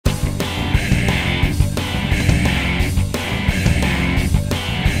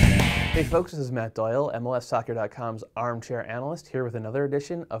folks, this is Matt Doyle, MLSsoccer.com's armchair analyst, here with another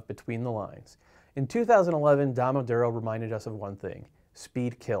edition of Between the Lines. In 2011, Dom Oduro reminded us of one thing: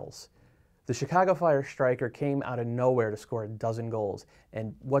 speed kills. The Chicago Fire striker came out of nowhere to score a dozen goals,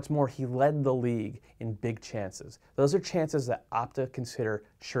 and what's more, he led the league in big chances. Those are chances that Opta consider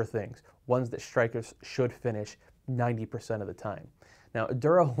sure things, ones that strikers should finish 90% of the time. Now,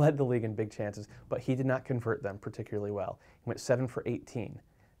 Oduro led the league in big chances, but he did not convert them particularly well. He went 7 for 18.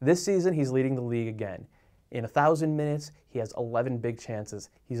 This season, he's leading the league again. In 1,000 minutes, he has 11 big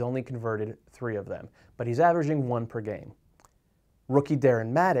chances. He's only converted 3 of them, but he's averaging 1 per game. Rookie Darren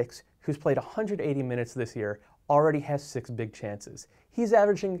Mattocks, who's played 180 minutes this year, already has 6 big chances. He's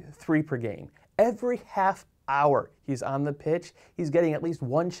averaging 3 per game. Every half hour he's on the pitch, he's getting at least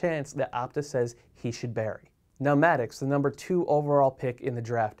 1 chance that Opta says he should bury. Now Mattocks, the number 2 overall pick in the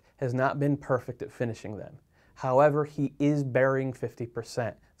draft, has not been perfect at finishing them. However, he is burying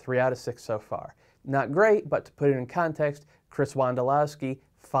 50%, 3 out of 6 so far. Not great, but to put it in context, Chris Wondolowski,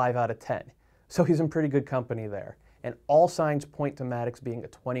 5 out of 10. So he's in pretty good company there. And all signs point to Mattocks being a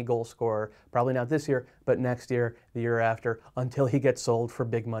 20-goal scorer, probably not this year, but next year, the year after, until he gets sold for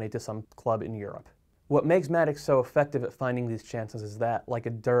big money to some club in Europe. What makes Mattocks so effective at finding these chances is that, like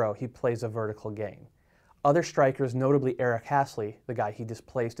Oduro, he plays a vertical game. Other strikers, notably Eric Hasley, the guy he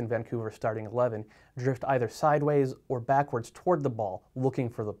displaced in Vancouver's starting 11, drift either sideways or backwards toward the ball, looking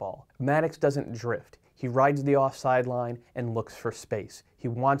for the ball. Mattocks doesn't drift. He rides the offside line and looks for space. He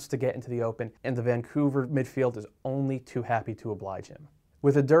wants to get into the open, and the Vancouver midfield is only too happy to oblige him.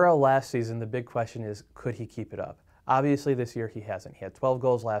 With Oduro last season, the big question is, could he keep it up? Obviously this year he hasn't. He had 12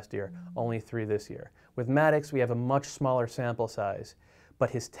 goals last year, only 3 this year. With Mattocks, we have a much smaller sample size, but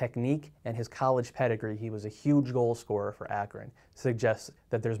his technique and his college pedigree, he was a huge goal scorer for Akron, suggests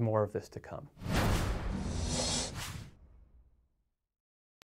that there's more of this to come.